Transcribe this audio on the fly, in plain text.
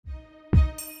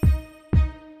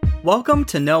Welcome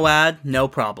to No Ad, No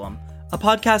Problem, a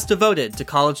podcast devoted to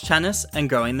college tennis and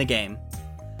growing the game.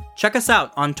 Check us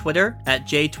out on Twitter at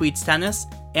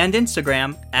JTweetsTennis and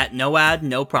Instagram at No Ad,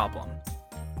 No Problem.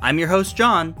 I'm your host,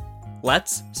 John.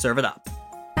 Let's serve it up.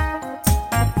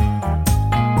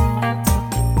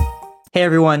 Hey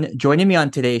everyone, joining me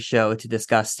on today's show to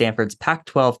discuss Stanford's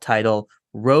Pac-12 title,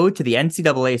 road to the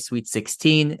NCAA Sweet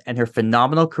 16, and her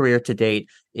phenomenal career to date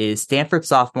is Stanford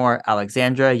sophomore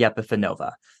Alexandra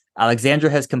Yepifanova. Alexandra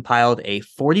has compiled a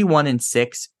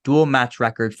 41-6 dual match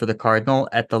record for the Cardinal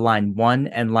at the line 1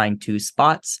 and line 2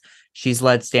 spots. She's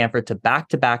led Stanford to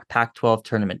back-to-back Pac-12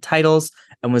 tournament titles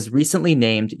and was recently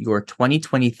named your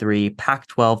 2023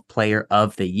 Pac-12 Player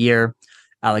of the Year.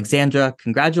 Alexandra,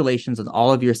 congratulations on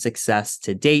all of your success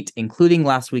to date, including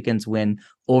last weekend's win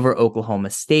over Oklahoma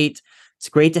State. It's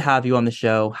great to have you on the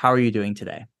show. How are you doing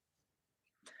today?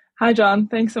 Hi, John.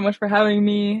 Thanks so much for having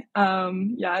me.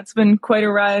 It's been quite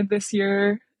a ride this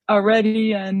year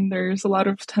already, and there's a lot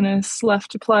of tennis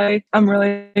left to play. I'm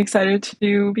really excited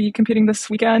to be competing this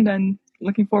weekend and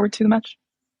looking forward to the match.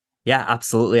 Yeah,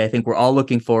 absolutely. I think we're all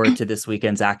looking forward to this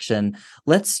weekend's action.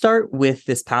 Let's start with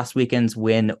this past weekend's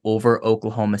win over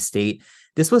Oklahoma State.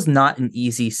 This was not an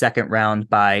easy second round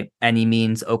by any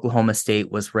means. Oklahoma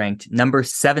State was ranked number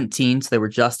 17, so they were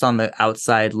just on the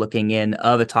outside looking in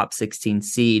of a top 16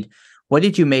 seed. What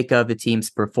did you make of the team's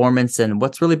performance, and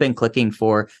what's really been clicking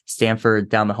for Stanford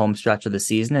down the home stretch of the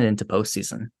season and into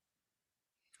postseason?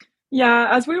 Yeah,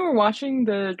 as we were watching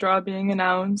the draw being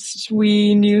announced,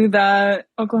 we knew that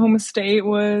Oklahoma State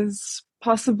was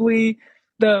possibly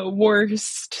the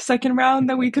worst second round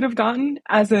that we could have gotten,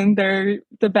 as in they're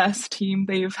the best team.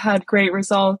 They've had great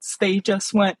results. They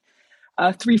just went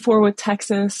 3-4 with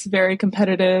Texas, very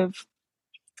competitive.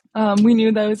 We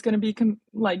knew that it was going to be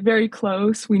very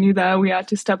close. We knew that we had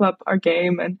to step up our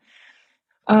game.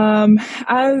 And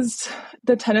as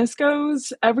the tennis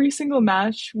goes, every single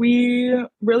match, we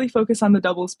really focus on the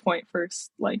doubles point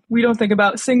first. We don't think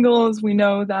about singles. We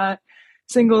know that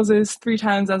singles is 3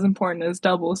 times as important as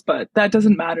doubles, but that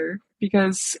doesn't matter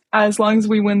because as long as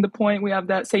we win the point, we have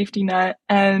that safety net,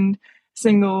 and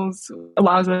singles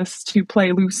allows us to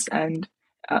play loose, and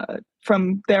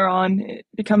from there on, it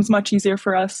becomes much easier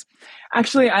for us.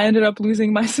 Actually, I ended up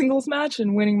losing my singles match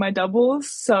and winning my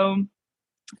doubles, so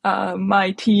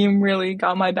my team really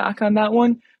got my back on that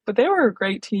one, but they were a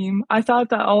great team. I thought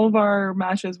that all of our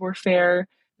matches were fair.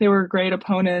 They were great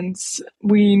opponents.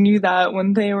 We knew that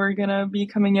when they were going to be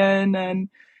coming in, and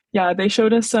yeah, they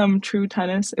showed us some true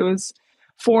tennis. It was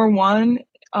 4-1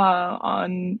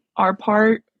 on our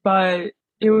part, but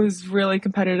it was really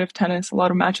competitive tennis. A lot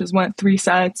of matches went 3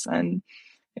 sets, and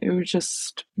it was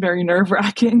just very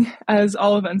nerve-wracking, as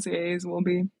all of NCAAs will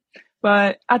be.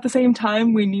 But at the same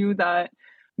time, we knew that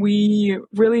we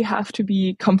really have to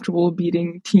be comfortable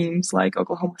beating teams like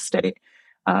Oklahoma State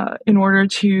in order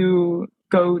to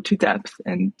go to depth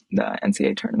in the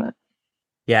NCAA tournament.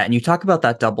 Yeah, and you talk about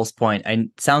that doubles point, and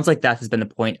it sounds like that has been a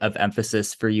point of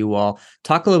emphasis for you all.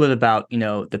 Talk a little bit about,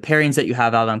 the pairings that you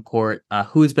have out on court,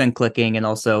 who's been clicking, and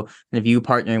also kind of you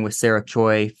partnering with Sarah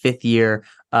Choi, 5th year.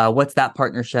 What's that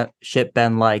partnership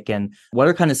been like, and what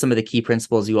are kind of some of the key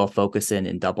principles you all focus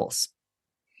in doubles?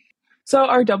 So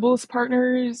our doubles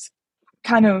partners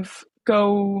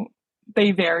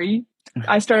they vary.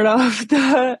 I started off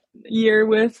the year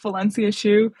with Valencia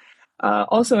Shu,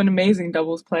 also an amazing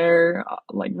doubles player,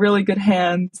 really good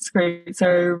hands, great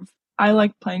serve. I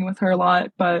like playing with her a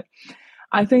lot, but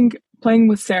I think playing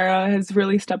with Sarah has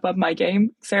really stepped up my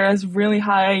game. Sarah has really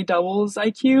high doubles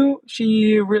IQ.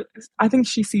 I think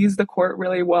she sees the court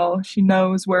really well. She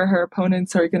knows where her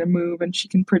opponents are going to move, and she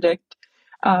can predict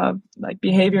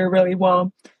behavior really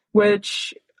well,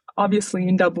 which obviously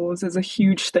in doubles is a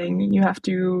huge thing. You have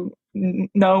to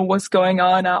know what's going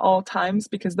on at all times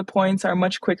because the points are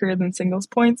much quicker than singles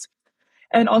points.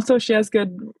 And also she has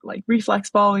good reflex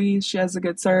volleys. She has a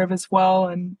good serve as well,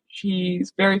 and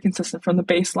she's very consistent from the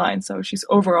baseline. So she's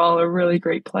overall a really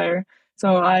great player.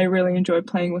 So I really enjoy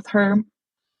playing with her.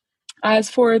 As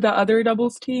for the other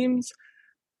doubles teams,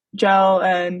 Jel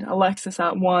and Alexis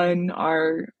at 1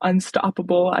 are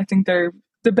unstoppable. I think they're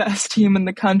the best team in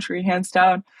the country, hands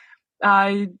down.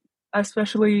 I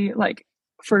especially,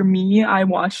 for me, I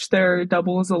watch their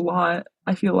doubles a lot.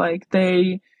 I feel like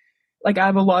I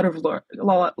have a lot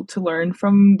to learn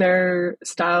from their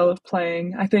style of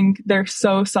playing. I think they're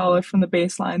so solid from the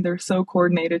baseline. They're so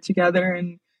coordinated together,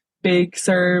 and big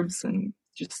serves, and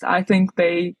I think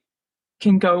they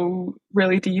can go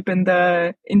really deep in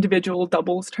the individual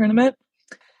doubles tournament.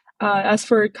 As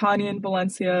for Kanye and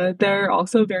Valencia, they're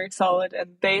also very solid,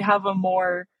 and they have a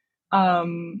more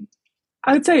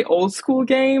I would say old school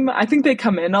game. I think they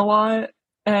come in a lot,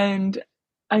 and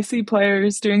I see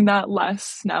players doing that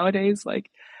less nowadays.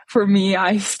 Like for me,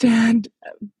 I stand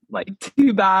like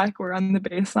two back or on the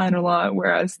baseline a lot,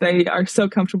 whereas they are so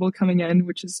comfortable coming in,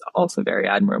 which is also very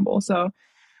admirable. So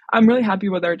I'm really happy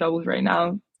with our doubles right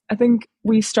now. I think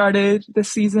we started the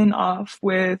season off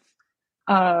with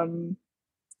um,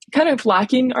 kind of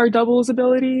lacking our doubles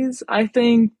abilities. I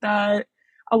think that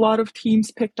a lot of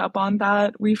teams picked up on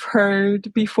that. We've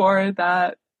heard before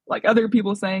that, like other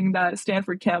people saying that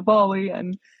Stanford can't volley,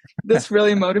 and this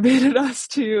really motivated us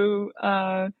to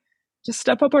just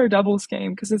step up our doubles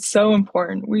game because it's so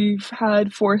important. We've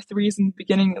had 4 threes in the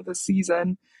beginning of the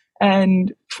season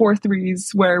and 4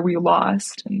 threes where we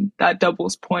lost, and that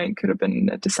doubles point could have been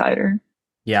a decider.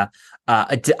 Yeah,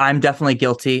 I'm definitely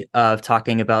guilty of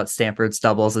talking about Stanford's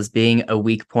doubles as being a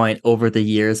weak point over the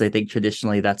years. I think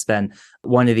traditionally that's been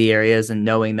one of the areas, and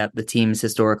knowing that the teams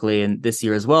historically and this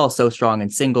year as well so strong in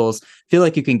singles, feel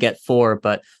like you can get four,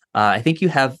 but I think you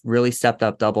have really stepped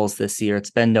up doubles this year. It's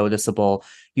been noticeable.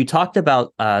 You talked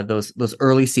about those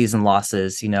early season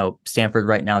losses. You know, Stanford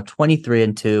right now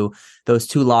 23-2. Those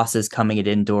 2 losses coming at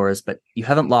indoors, but you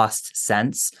haven't lost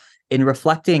since. In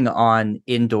reflecting on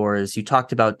indoors, you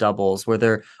talked about doubles. Were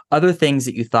there other things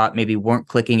that you thought maybe weren't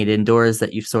clicking at indoors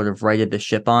that you've sort of righted the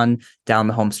ship on down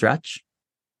the home stretch?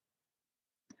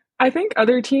 I think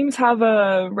other teams have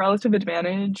a relative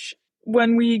advantage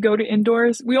when we go to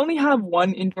indoors. We only have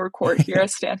one indoor court here at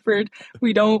Stanford.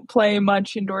 We don't play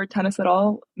much indoor tennis at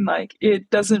all. Like it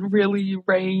doesn't really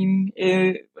rain.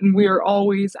 And we're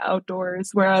always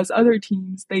outdoors. Whereas other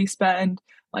teams, they spend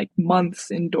like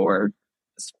months indoors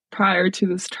prior to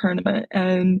this tournament.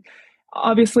 And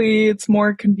obviously it's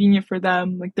more convenient for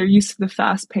them. Like they're used to the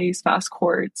fast pace, fast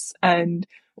courts. And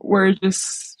we're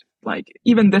just like,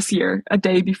 even this year, a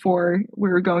day before we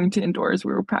were going to indoors,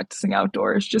 we were practicing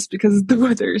outdoors just because the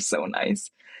weather is so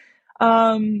nice.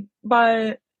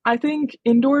 But I think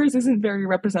indoors isn't very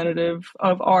representative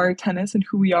of our tennis and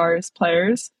who we are as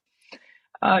players.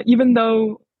 Even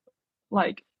though,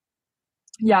 like,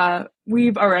 yeah,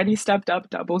 we've already stepped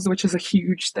up doubles, which is a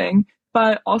huge thing.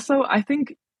 But also, I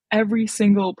think every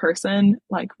single person,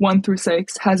 like 1 through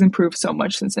 6, has improved so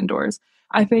much since indoors.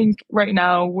 I think right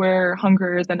now we're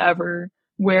hungrier than ever.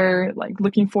 We're like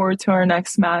looking forward to our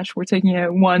next match. We're taking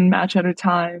it one match at a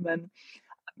time, and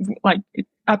like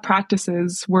at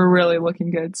practices, we're really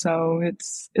looking good. So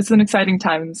it's an exciting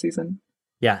time in the season.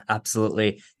 Yeah,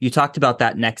 absolutely. You talked about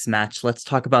that next match. Let's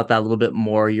talk about that a little bit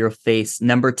more. You'll face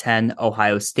number 10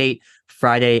 Ohio State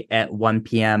Friday at 1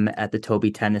 p.m. at the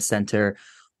Toby Tennis Center.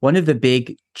 One of the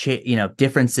big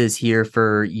differences here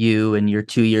for you and your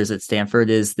 2 years at Stanford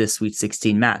is this Sweet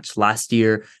 16 match. Last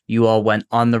year, you all went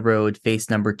on the road, faced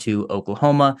number 2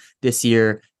 Oklahoma. This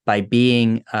year, by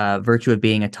being virtue of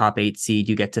being a top 8 seed,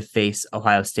 you get to face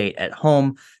Ohio State at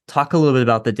home. Talk a little bit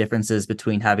about the differences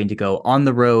between having to go on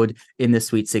the road in the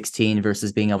Sweet 16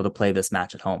 versus being able to play this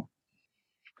match at home.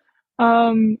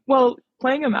 Well,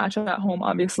 playing a match at home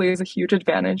obviously is a huge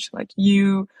advantage. Like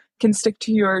you can stick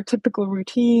to your typical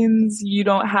routines. You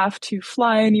don't have to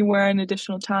fly anywhere in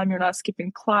additional time. You're not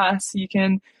skipping class. You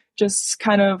can just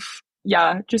kind of,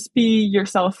 yeah, just be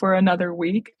yourself for another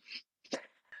week.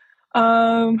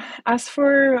 As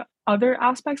for other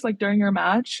aspects, like during your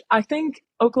match, I think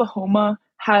Oklahoma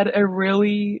had a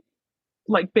really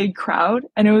like big crowd,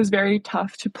 and it was very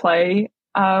tough to play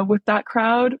with that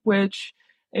crowd, which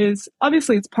is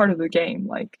obviously it's part of the game.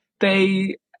 Like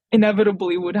they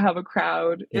inevitably would have a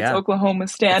crowd. It's Yeah. Oklahoma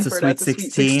Stanford at the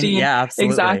Sweet 16. Yeah,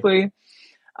 absolutely. Exactly.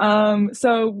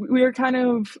 So we were kind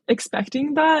of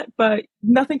expecting that, but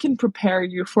nothing can prepare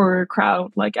you for a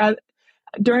crowd. Like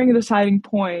during the deciding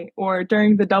point or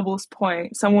during the doubles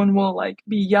point, someone will like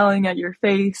be yelling at your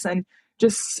face, and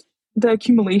just the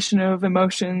accumulation of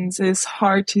emotions is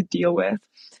hard to deal with.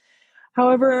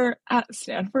 However, at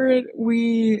Stanford,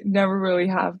 we never really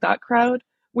have that crowd.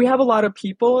 We have a lot of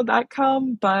people that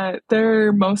come, but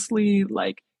they're mostly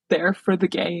like there for the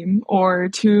game or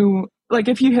to like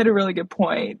if you hit a really good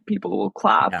point, people will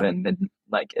clap Yeah. and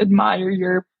like admire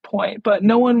your point, but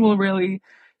no one will really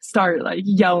start like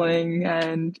yelling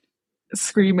and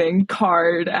screaming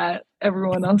card at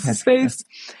everyone else's face.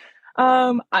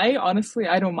 I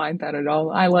don't mind that at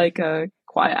all. I like a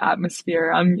quiet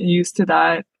atmosphere. I'm used to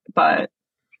that, but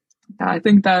I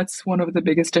think that's one of the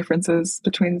biggest differences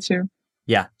between the two.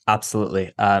 Yeah,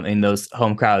 absolutely. And those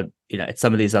home crowd,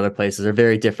 some of these other places are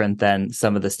very different than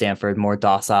some of the Stanford more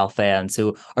docile fans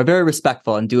who are very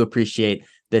respectful and do appreciate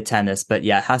the tennis. But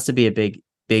yeah, it has to be a big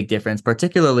big difference,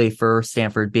 particularly for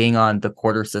Stanford being on the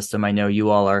quarter system. I know you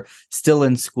all are still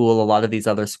in school. A lot of these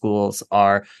other schools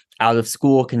are out of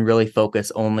school, can really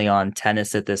focus only on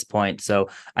tennis at this point. So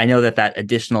I know that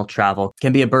additional travel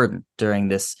can be a burden during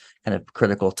this kind of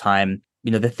critical time.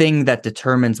 The thing that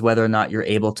determines whether or not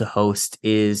you're able to host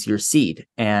is your seed.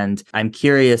 And I'm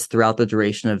curious throughout the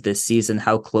duration of this season,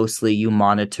 how closely you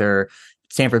monitor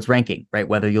Stanford's ranking, right?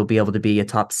 Whether you'll be able to be a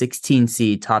top 16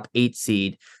 seed, top 8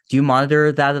 seed. Do you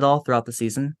monitor that at all throughout the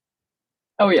season?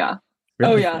 Oh, yeah. Oh,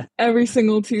 Really? yeah. Every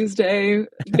single Tuesday,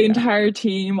 the entire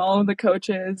team, all of the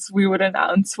coaches, we would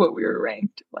announce what we were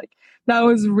ranked. Like, that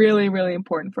was really, really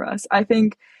important for us. I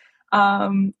think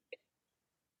um,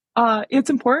 it's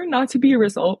important not to be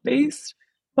result based,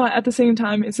 but at the same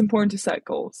time, it's important to set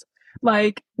goals.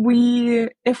 Like,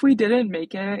 if we didn't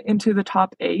make it into the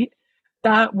top 8,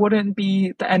 that wouldn't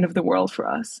be the end of the world for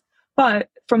us. But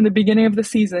from the beginning of the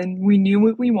season, we knew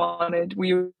what we wanted.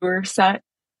 We were set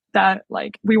that,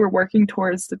 like, we were working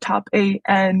towards the top 8,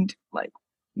 and like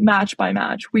match by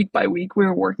match, week by week, we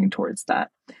were working towards that.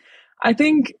 I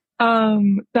think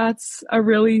that's a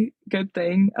really good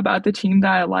thing about the team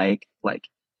that I like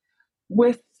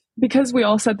with because we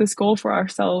all set this goal for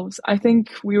ourselves. I think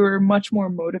we were much more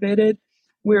motivated.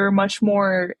 We were much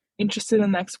more interested in the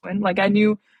next win. Like, I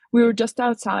knew we were just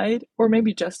outside, or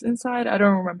maybe just inside, I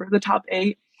don't remember, the top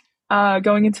 8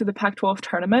 going into the Pac-12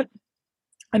 tournament.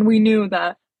 And we knew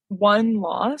that one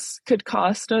loss could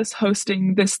cost us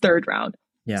hosting this third round.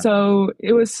 Yeah. So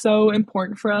it was so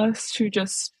important for us to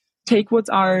just take what's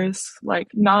ours, like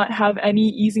not have any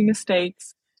easy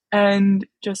mistakes, and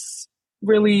just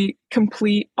really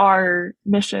complete our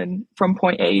mission from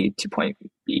point A to point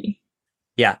B.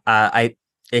 Yeah,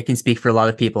 it can speak for a lot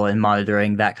of people in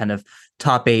monitoring that kind of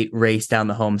top 8 race down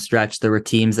the home stretch. There were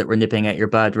teams that were nipping at your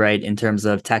bud, right, in terms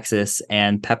of Texas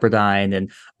and Pepperdine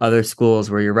and other schools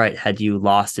where you're right. Had you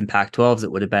lost in Pac-12s,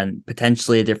 it would have been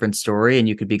potentially a different story, and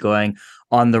you could be going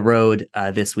on the road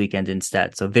this weekend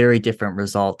instead. So very different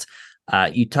result.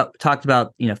 You talked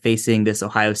about, facing this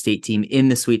Ohio State team in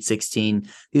the Sweet 16.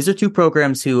 These are two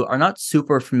programs who are not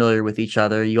super familiar with each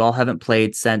other. You all haven't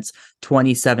played since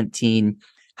 2017.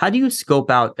 How do you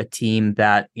scope out a team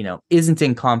that, isn't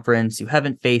in conference, you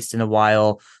haven't faced in a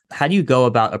while? How do you go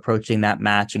about approaching that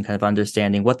match and kind of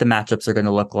understanding what the matchups are going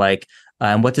to look like?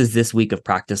 And what does this week of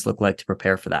practice look like to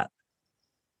prepare for that?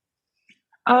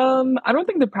 I don't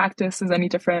think the practice is any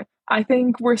different. I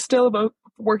think we're still about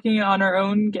working on our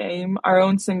own game, our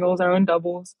own singles, our own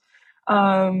doubles.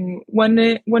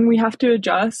 When we have to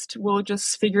adjust, we'll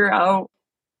just figure out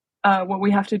what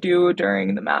we have to do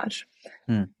during the match.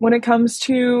 When it comes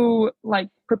to like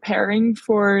preparing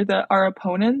for our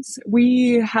opponents,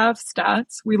 we have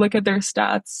stats. We look at their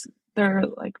stats. They're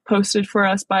like posted for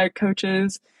us by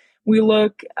coaches. We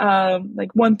look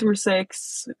like 1 through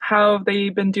 6, how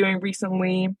they've been doing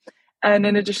recently, and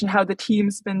in addition, how the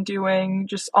team's been doing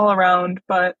just all around.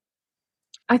 But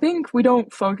I think we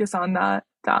don't focus on that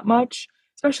much,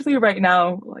 especially right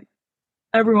now. Like,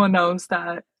 everyone knows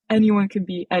that anyone can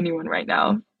beat anyone right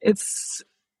now. It's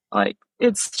like,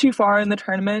 it's too far in the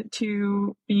tournament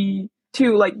to be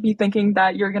thinking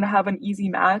that you're gonna have an easy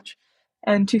match,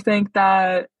 and to think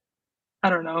that,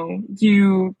 I don't know,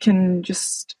 you can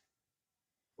just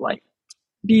like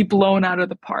be blown out of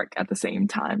the park at the same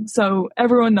time. So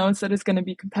everyone knows that it's going to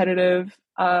be competitive.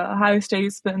 Ohio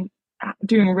State's been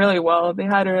doing really well. They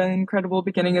had an incredible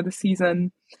beginning of the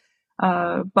season,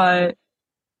 but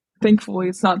thankfully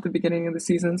it's not the beginning of the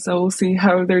season. So we'll see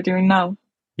how they're doing now.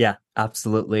 Yeah,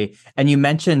 absolutely. And you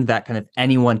mentioned that kind of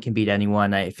anyone can beat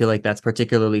anyone. I feel like that's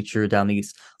particularly true down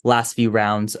these last few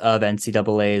rounds of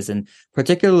NCAAs, and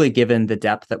particularly given the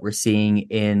depth that we're seeing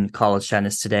in college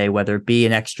tennis today, whether it be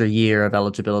an extra year of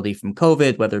eligibility from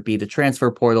COVID, whether it be the transfer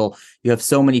portal, you have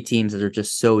so many teams that are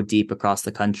just so deep across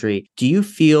the country. Do you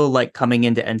feel like coming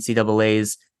into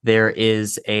NCAAs, there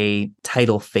is a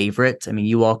title favorite? I mean,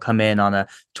 you all come in on a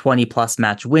 20 plus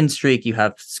match win streak. You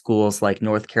have schools like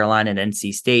North Carolina and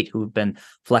NC State who've been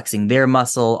flexing their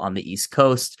muscle on the East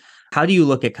Coast. How do you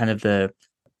look at kind of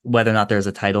whether or not there's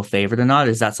a title favorite or not?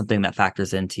 Is that something that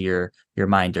factors into your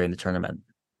mind during the tournament?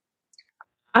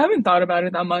 I haven't thought about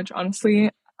it that much,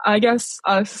 honestly. I guess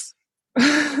us.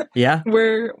 Yeah.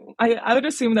 I would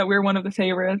assume that we're one of the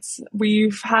favorites.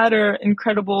 We've had an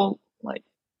incredible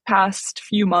past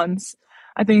few months.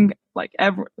 I think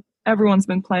everyone's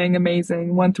been playing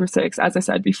amazing 1 through 6, as I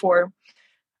said before.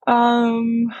 I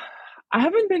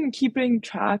haven't been keeping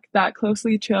track that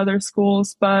closely to other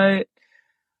schools, but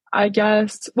I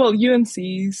guess,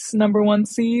 UNC's number 1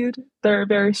 seed. They're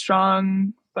very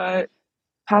strong, but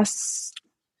past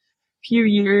few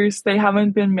years they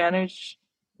haven't been managed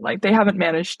like they haven't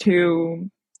managed to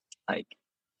like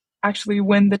actually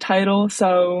win the title.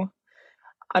 So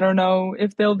I don't know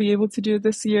if they'll be able to do it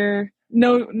this year.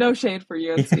 No shade for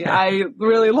UNC. I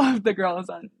really love the girls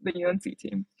on the UNC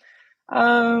team.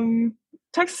 Um,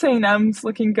 Texas A&M's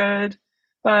looking good,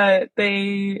 but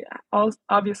they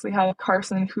obviously have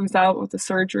Carson who's out with the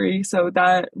surgery, so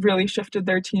that really shifted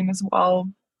their team as well.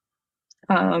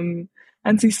 Um,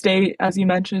 NC State, as you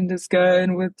mentioned, is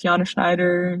good with Gianna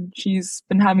Schneider. She's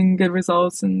been having good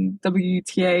results in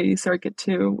WTA circuit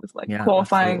too, with like Yeah,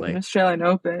 qualifying in absolutely. Australian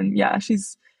Open. Yeah,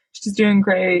 she's doing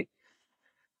great.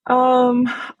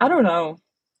 I don't know.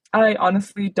 I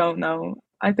honestly don't know.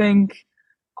 I think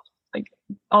like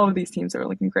all of these teams are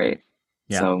looking great.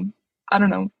 Yeah. So I don't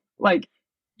know. Like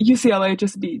UCLA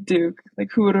just beat Duke. Like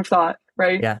who would have thought,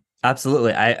 right? Yeah,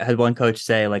 absolutely. I had one coach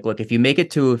say, like, look, if you make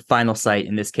it to a final site,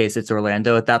 in this case, it's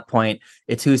Orlando. At that point,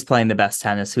 it's who's playing the best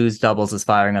tennis, whose doubles is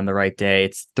firing on the right day.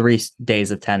 It's 3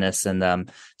 days of tennis, and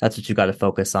that's what you got to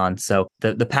focus on. So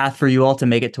the path for you all to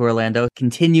make it to Orlando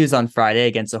continues on Friday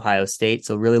against Ohio State.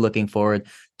 So really looking forward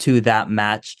to that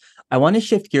match. I want to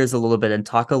shift gears a little bit and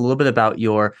talk a little bit about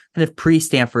your kind of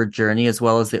pre-Stanford journey as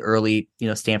well as the early,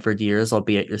 Stanford years,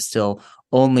 albeit you're still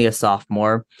only a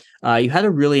sophomore. You had a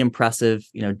really impressive,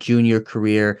 junior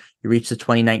career. You reached the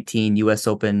 2019 U.S.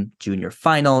 Open Junior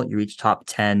Final. You reached top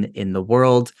 10 in the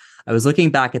world. I was looking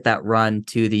back at that run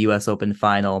to the U.S. Open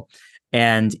Final,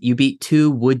 and you beat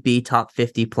two would-be top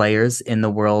 50 players in the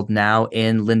world now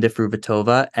in Linda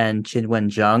Fruhvirtova and Qinwen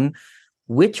Zheng.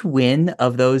 Which win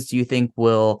of those do you think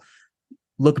will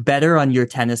look better on your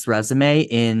tennis resume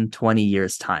in 20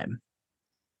 years' time?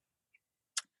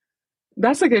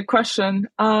 That's a good question.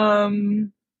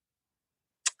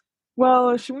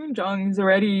 Well, Shimoon Jung is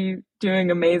already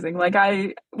doing amazing. Like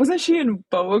I wasn't she in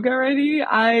Vogue already?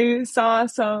 I saw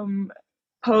some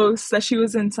posts that she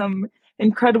was in some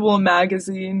incredible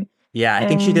magazine, Yeah, I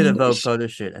think she did a and Vogue photo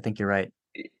shoot. I think you're right.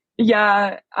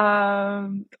 yeah,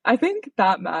 I think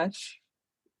that match,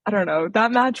 I don't know,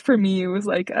 that match for me was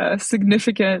like a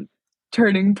significant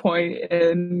turning point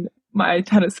in my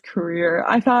tennis career.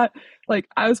 I thought like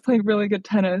I was playing really good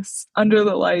tennis under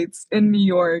the lights in New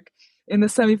York in the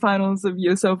semifinals of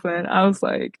US Open. I was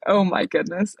like, oh my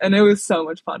goodness. And it was so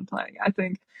much fun playing. I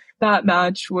think that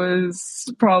match was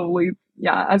probably,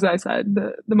 yeah, as I said,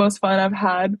 the most fun I've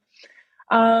had.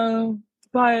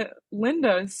 But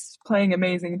Linda's playing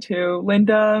amazing too.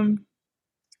 Linda,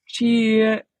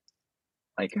 she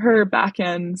like her back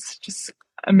end's just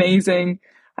amazing.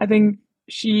 I think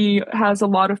she has a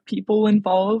lot of people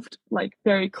involved, like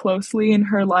very closely in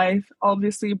her life.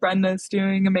 Obviously, Brenda's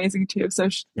doing amazing too. So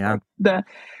Yeah. like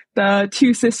the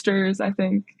two sisters, I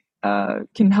think,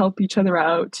 can help each other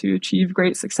out to achieve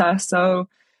great success. So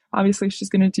obviously, she's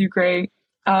going to do great.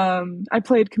 I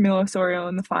played Camila Osorio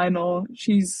in the final.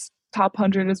 She's top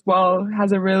 100 as well.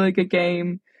 Has a really good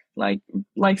game. Like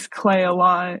likes clay a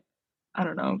lot. I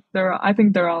don't know. I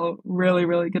think they're all really,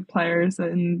 really good players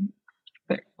and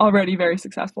they're already very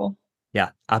successful.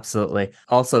 Yeah, absolutely.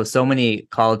 Also, so many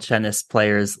college tennis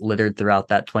players littered throughout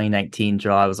that 2019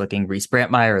 draw. I was looking Reese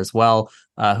Brantmeyer as well,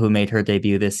 who made her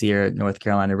debut this year at North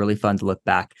Carolina. Really fun to look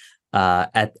back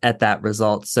at that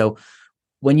result. So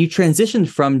when you transitioned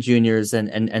from juniors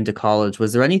and to college,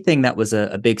 was there anything that was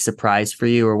a big surprise for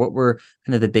you, or what were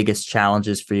kind of the biggest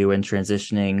challenges for you in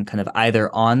transitioning kind of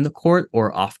either on the court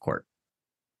or off court?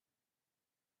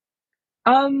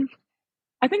 Um,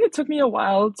 I think it took me a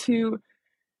while to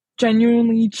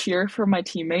genuinely cheer for my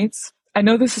teammates. I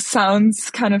know this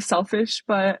sounds kind of selfish,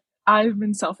 but I've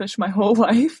been selfish my whole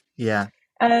life. Yeah.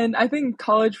 And I think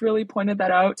college really pointed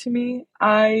that out to me.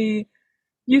 I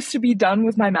used to be done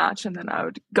with my match and then I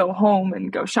would go home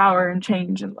and go shower and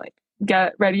change and like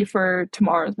get ready for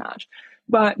tomorrow's match.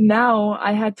 But now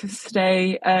I had to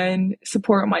stay and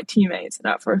support my teammates.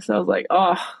 And at first I was like,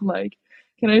 oh, like,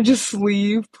 can I just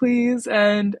leave, please?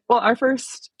 And well, our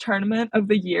first tournament of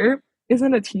the year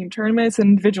isn't a team tournament, it's an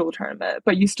individual tournament,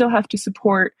 but you still have to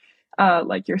support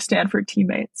like your Stanford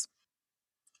teammates.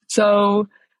 So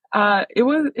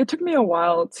it took me a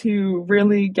while to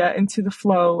really get into the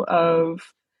flow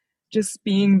of just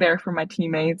being there for my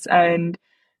teammates and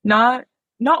not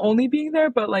not only being there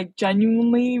but like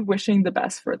genuinely wishing the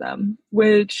best for them,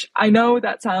 which I know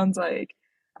that sounds like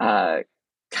uh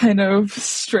kind of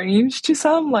strange to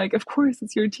some, like of course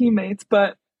it's your teammates,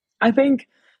 but I think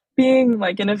being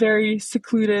like in a very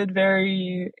secluded,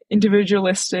 very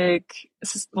individualistic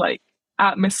like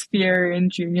atmosphere in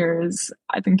juniors,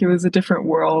 I think it was a different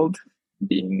world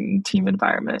being team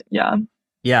environment. Yeah.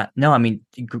 Yeah, no, I mean,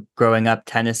 growing up,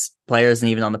 tennis players and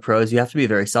even on the pros, you have to be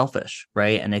very selfish,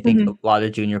 right? And I think a Hmm. lot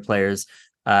of junior players,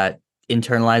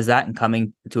 internalize that, and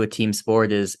coming to a team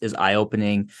sport is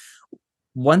eye-opening.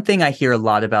 One thing I hear a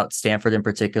lot about Stanford in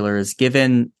particular is,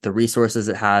 given the resources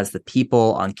it has, the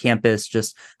people on campus,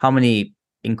 just how many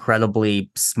incredibly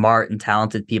smart and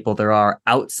talented people there are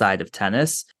outside of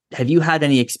tennis. Have you had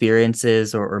any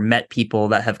experiences or met people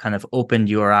that have kind of opened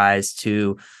your eyes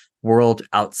to world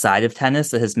outside of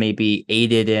tennis that has maybe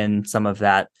aided in some of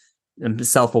that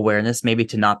self-awareness, maybe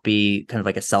to not be kind of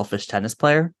like a selfish tennis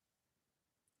player?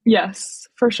 Yes,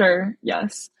 for sure.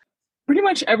 Yes. Pretty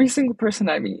much every single person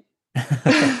I meet.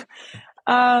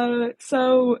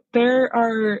 So there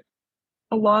are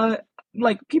a lot,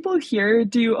 like people here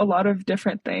do a lot of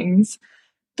different things.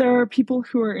 There are people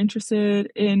who are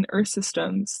interested in Earth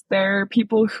systems. There are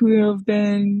people who have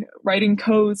been writing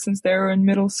code since they were in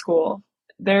middle school.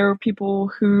 There are people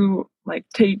who like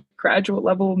take graduate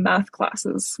level math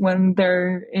classes when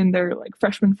they're in their like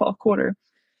freshman fall quarter.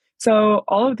 So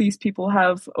all of these people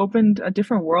have opened a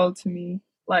different world to me.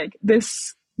 Like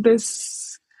this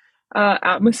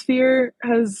atmosphere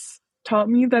has taught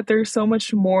me that there's so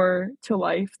much more to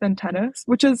life than tennis,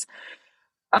 which is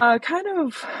kind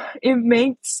of, it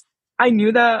makes, I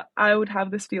knew that I would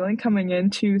have this feeling coming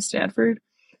into Stanford,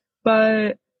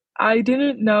 but I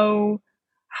didn't know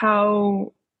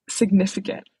how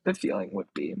significant the feeling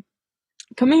would be.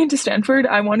 Coming into Stanford,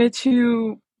 I wanted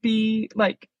to be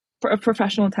like a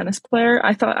professional tennis player.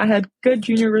 I thought I had good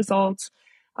junior results.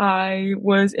 I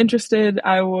was interested.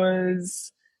 I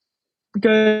was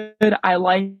good. I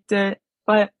liked it.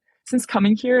 But since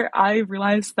coming here, I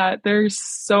realized that there's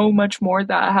so much more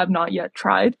that I have not yet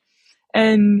tried.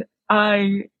 And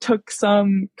I took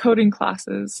some coding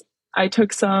classes. I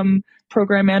took some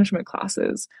program management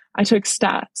classes. I took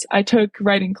stats. I took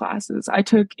writing classes. I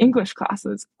took English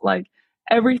classes, like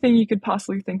everything you could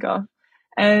possibly think of.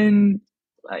 And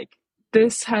like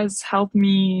this has helped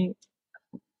me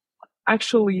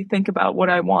actually think about what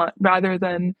I want rather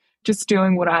than just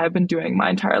doing what I have been doing my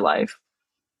entire life.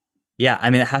 Yeah, I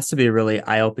mean, it has to be a really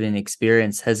eye-opening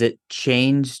experience. Has it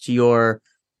changed your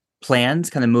plans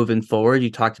kind of moving forward?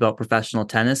 You talked about professional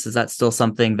tennis. Is that still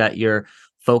something that you're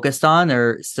focused on,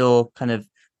 or still kind of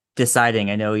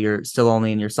deciding? I know you're still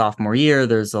only in your sophomore year.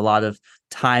 There's a lot of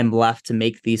time left to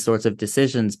make these sorts of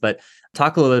decisions, but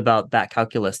talk a little bit about that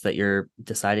calculus that you're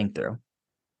deciding through.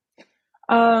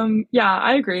 Yeah,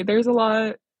 I agree. There's a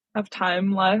lot of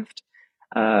time left.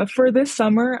 For this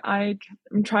summer, I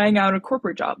am trying out a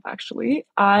corporate job, actually. Okay.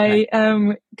 I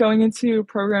am going into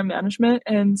program management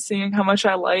and seeing how much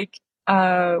I like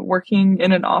working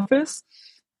in an office.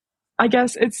 I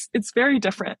guess it's very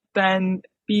different than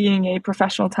being a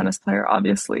professional tennis player,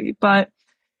 obviously. But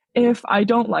if I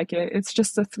don't like it, it's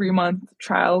just a 3 month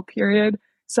trial period.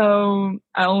 So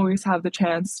I always have the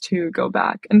chance to go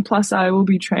back. And plus, I will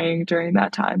be training during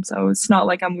that time. So it's not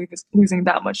like I'm losing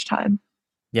that much time.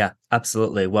 Yeah,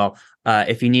 absolutely. Well,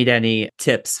 if you need any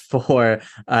tips for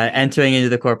entering into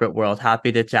the corporate world,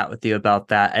 happy to chat with you about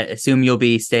that. I assume you'll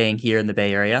be staying here in the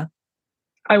Bay Area.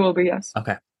 I will be, yes.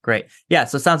 Okay, great. Yeah,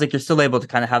 so it sounds like you're still able to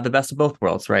kind of have the best of both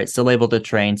worlds, right? Still able to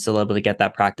train, still able to get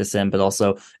that practice in, but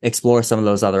also explore some of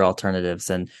those other alternatives.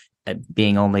 And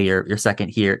being only your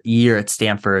second year at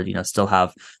Stanford, still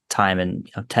have time, and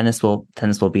tennis will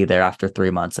be there after 3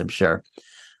 months, I'm sure.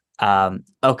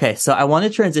 Okay, so I want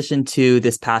to transition to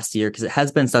this past year because it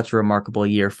has been such a remarkable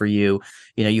year for you.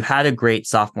 You had a great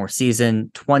sophomore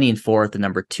season, 20-4 at the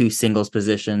number 2 singles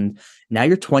position. Now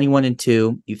you're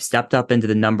 21-2. You've stepped up into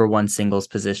the number 1 singles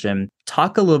position.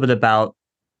 Talk a little bit about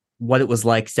what it was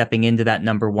like stepping into that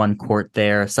number 1 court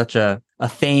there. Such a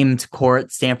famed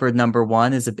court. Stanford number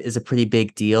 1 is a pretty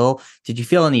big deal. Did you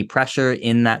feel any pressure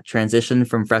in that transition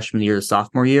from freshman year to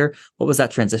sophomore year? What was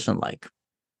that transition like?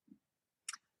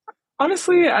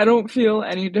 Honestly, I don't feel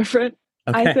any different.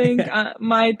 I think Okay.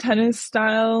 my tennis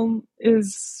style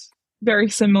is very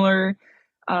similar.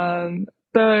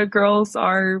 The girls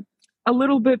are a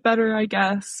little bit better, I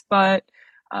guess, but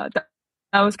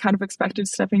that was kind of expected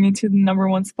stepping into the number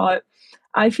 1 spot.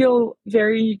 I feel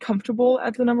very comfortable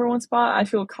at the number 1 spot. I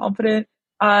feel confident.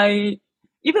 I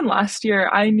even last year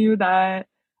I knew that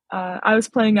I was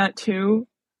playing at 2,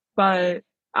 but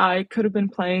I could have been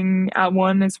playing at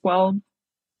 1 as well.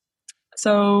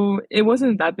 So it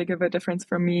wasn't that big of a difference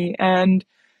for me. And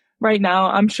right now,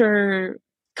 I'm sure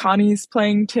Connie's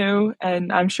playing 2,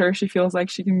 and I'm sure she feels like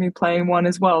she can be playing 1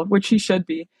 as well, which she should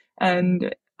be.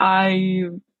 And I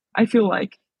feel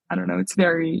like, I don't know, it's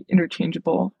very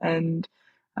interchangeable. And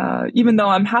even though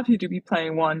I'm happy to be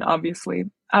playing 1, obviously,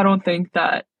 I don't think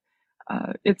that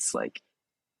it's like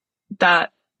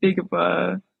that big of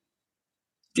a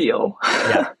deal.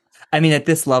 Yeah. I mean, at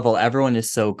this level, everyone is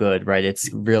so good, right?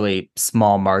 It's really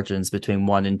small margins between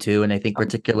 1 and 2. And I think Um,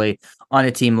 particularly on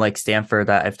a team like Stanford,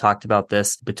 that I've talked about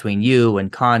this between you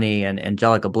and Connie and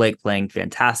Angelica Blake playing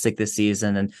fantastic this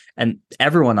season. And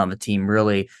everyone on the team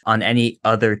really on any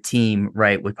other team,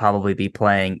 right, would probably be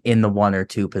playing in the 1 or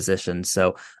 2 positions.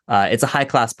 So it's a high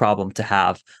class problem to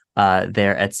have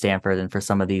there at Stanford and for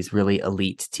some of these really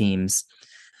elite teams.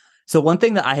 So one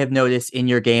thing that I have noticed in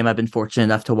your game, I've been fortunate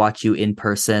enough to watch you in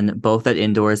person, both at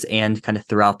indoors and kind of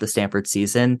throughout the Stanford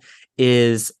season,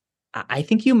 is I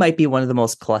think you might be one of the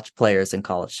most clutch players in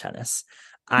college tennis.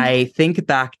 I think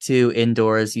back to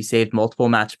indoors, you saved multiple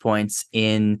match points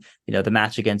in, the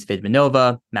match against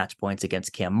Vidmanova, match points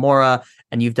against Cam Mora,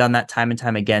 and you've done that time and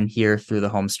time again here through the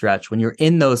home stretch. When you're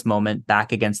in those moments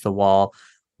back against the wall,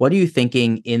 what are you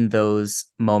thinking in those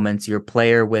moments? You're a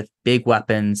player with big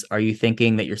weapons. Are you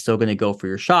thinking that you're still going to go for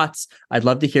your shots? I'd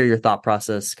love to hear your thought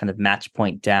process, kind of match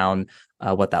point down,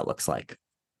 what that looks like.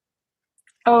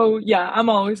 Oh, yeah, I'm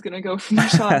always going to go for my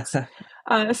shots,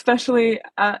 especially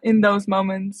in those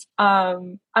moments.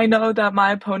 I know that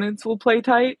my opponents will play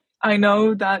tight. I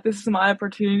know that this is my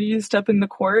opportunity to step in the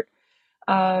court.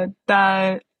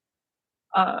 That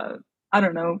I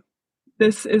don't know.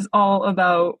 This is all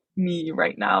about me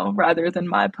right now rather than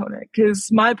my opponent because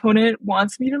my opponent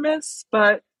wants me to miss,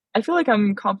 but I feel like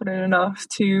I'm confident enough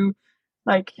to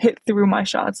like hit through my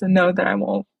shots and know that I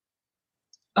won't.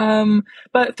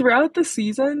 But throughout the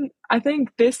season, I think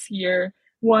this year,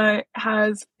 what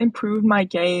has improved my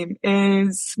game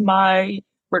is my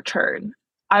return.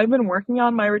 I've been working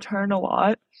on my return a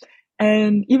lot.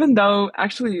 And even though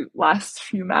actually last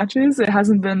few matches, it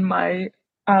hasn't been my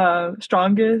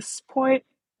strongest point,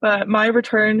 but my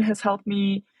return has helped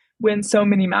me win so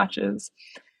many matches.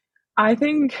 I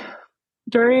think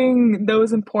during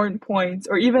those important points,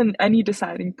 or even any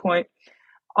deciding point,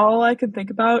 all I could think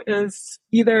about is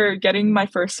either getting my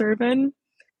first serve in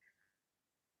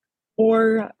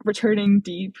or returning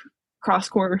deep cross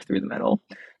court or through the middle.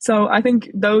 So I think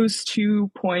those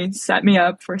 2 points set me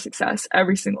up for success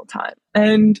every single time.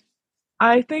 And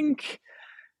I think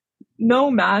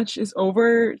no match is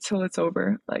over till it's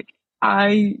over. Like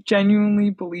I genuinely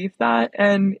believe that.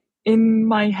 And in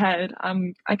my head,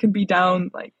 I can be down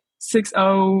like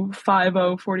 6-0,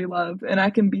 5-0, 40 love, and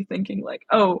I can be thinking like,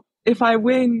 oh, if I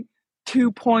win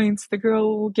 2 points, the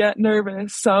girl will get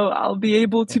nervous, so I'll be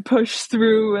able to push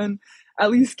through and at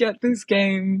least get this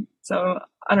game. So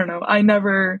I don't know. I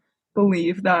never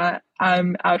believe that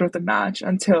I'm out of the match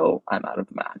until I'm out of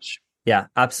the match. Yeah,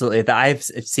 absolutely. I've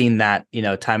seen that,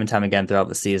 time and time again throughout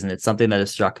the season. It's something that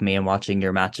has struck me in watching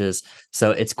your matches. So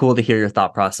it's cool to hear your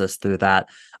thought process through that.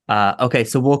 Okay,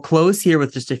 so we'll close here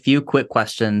with just a few quick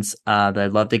questions that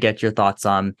I'd love to get your thoughts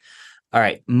on. All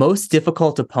right, most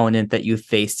difficult opponent that you've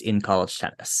faced in college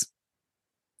tennis?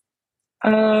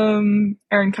 Aaron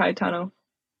Cayetano.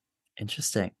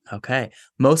 Interesting. Okay.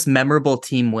 Most memorable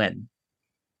team win?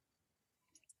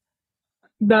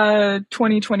 The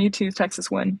 2022 Texas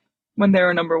win when they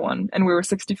were number one and we were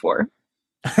 64.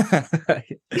 Yeah,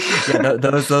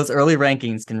 those early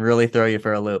rankings can really throw you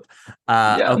for a loop.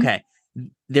 Yeah. Okay.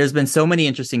 There's been so many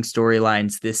interesting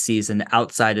storylines this season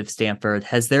outside of Stanford.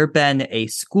 Has there been a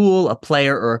school, a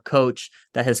player, or a coach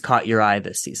that has caught your eye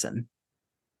this season?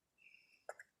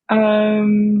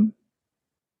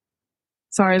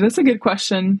 Sorry, that's a good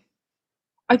question.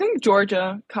 I think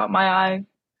Georgia caught my eye.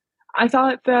 I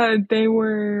thought that they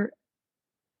were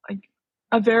like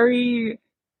a very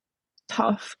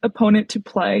tough opponent to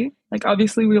play. Like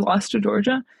obviously we lost to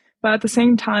Georgia, but at the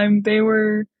same time they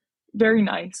were very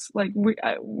nice. Like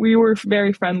we were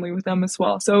very friendly with them as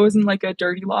well. So it wasn't like a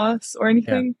dirty loss or Yeah.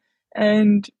 anything.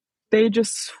 And they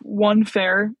just won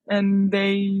fair and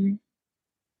they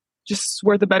just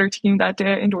were the better team that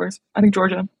day indoors. I think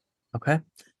Georgia. Okay.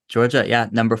 Georgia, yeah,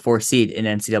 number 4 seed in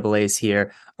NCAA's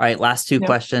here. All right, last two Yep.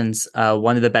 questions.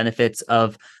 One of the benefits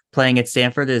of playing at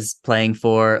Stanford is playing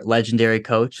for legendary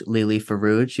coach Lily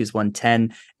Faroud. She's won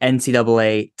 10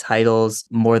 NCAA titles,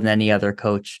 more than any other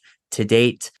coach to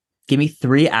date. Give me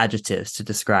 3 adjectives to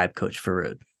describe Coach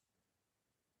Faroud.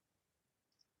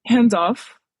 Hands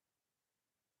off,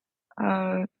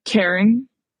 caring,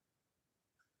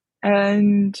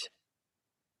 and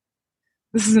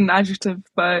this is an adjective,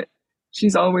 but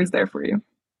she's always there for you.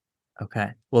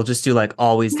 Okay. We'll just do like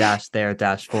always dash there,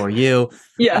 dash for you.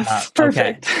 Yes,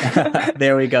 Okay. perfect.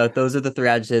 There we go. Those are the 3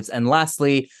 adjectives. And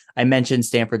lastly, I mentioned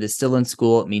Stanford is still in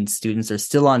school. It means students are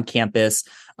still on campus.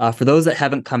 For those that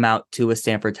haven't come out to a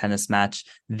Stanford tennis match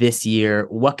this year,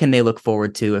 what can they look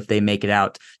forward to if they make it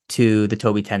out to the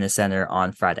Toby Tennis Center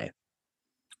on Friday?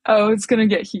 Oh, it's gonna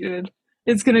get heated.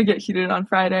 It's gonna get heated on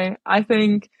Friday. I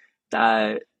think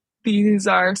that these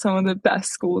are some of the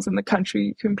best schools in the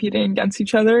country competing against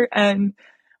each other. And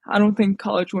I don't think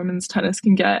college women's tennis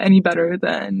can get any better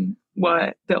than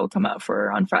what they'll come out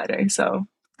for on Friday. So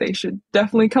they should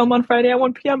definitely come on Friday at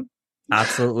 1 p.m.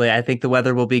 Absolutely. I think the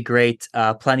weather will be great.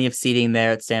 Plenty of seating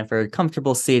there at Stanford,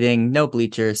 comfortable seating, no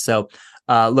bleachers. So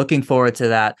looking forward to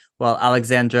that. Well,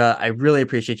 Alexandra, I really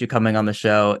appreciate you coming on the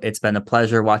show. It's been a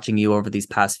pleasure watching you over these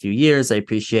past few years. I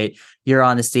appreciate your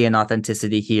honesty and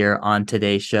authenticity here on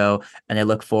today's show. And I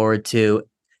look forward to,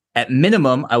 at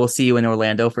minimum, I will see you in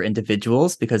Orlando for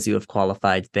individuals because you have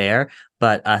qualified there.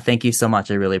 But thank you so much.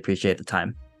 I really appreciate the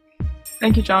time.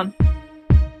 Thank you, John.